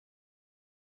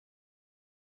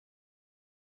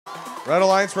Red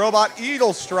Alliance robot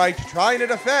Eagle Strike trying to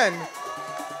defend.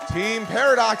 Team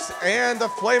Paradox and the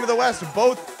Flame of the West,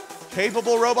 both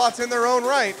capable robots in their own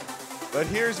right. But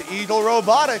here's Eagle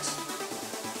Robotics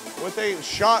with a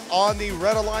shot on the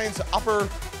Red Alliance upper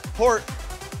port.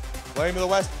 Flame of the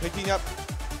West picking up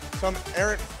some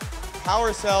errant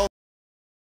power cells.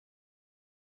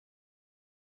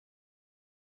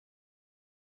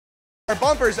 Our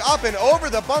bumpers up and over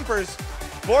the bumpers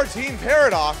for Team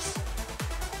Paradox.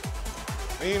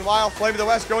 Meanwhile, Flame of the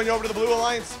West going over to the Blue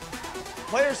Alliance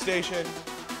player station,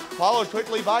 followed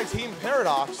quickly by Team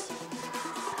Paradox.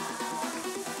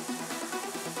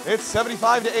 It's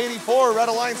 75 to 84, Red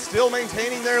Alliance still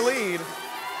maintaining their lead.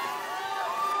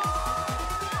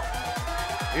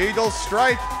 Eagle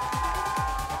Strike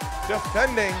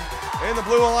defending in the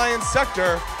Blue Alliance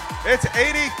sector. It's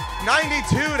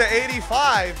 92 to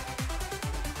 85.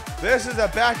 This is a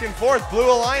back and forth.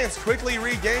 Blue Alliance quickly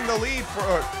regained the lead,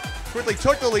 quickly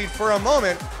took the lead for a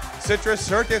moment. Citrus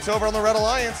Circuits over on the Red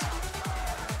Alliance.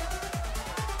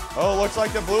 Oh, looks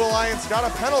like the Blue Alliance got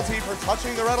a penalty for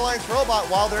touching the Red Alliance robot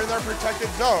while they're in their protected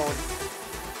zone.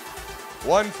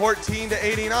 114 to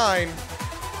 89.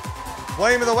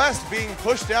 Flame of the West being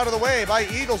pushed out of the way by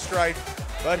Eagle Strike.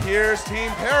 But here's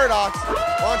Team Paradox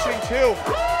launching two.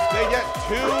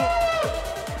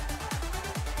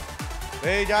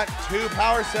 They got two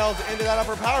power cells into that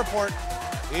upper power port.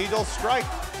 Eagle Strike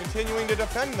continuing to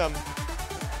defend them.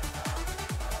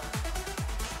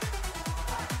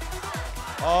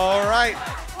 All right.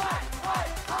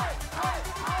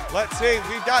 Let's see,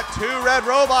 we've got two red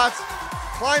robots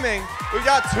climbing. We've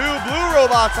got two blue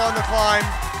robots on the climb.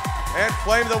 And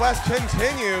Flame of the West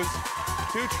continues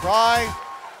to try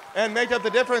and make up the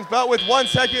difference, but with 1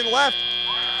 second left,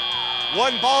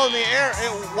 one ball in the air,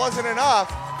 it wasn't enough.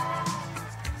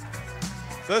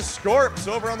 The Scorps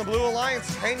over on the Blue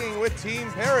Alliance hanging with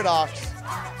Team Paradox.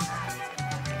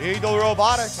 Eagle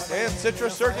Robotics and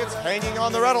Citrus Circuits hanging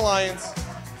on the Red Alliance.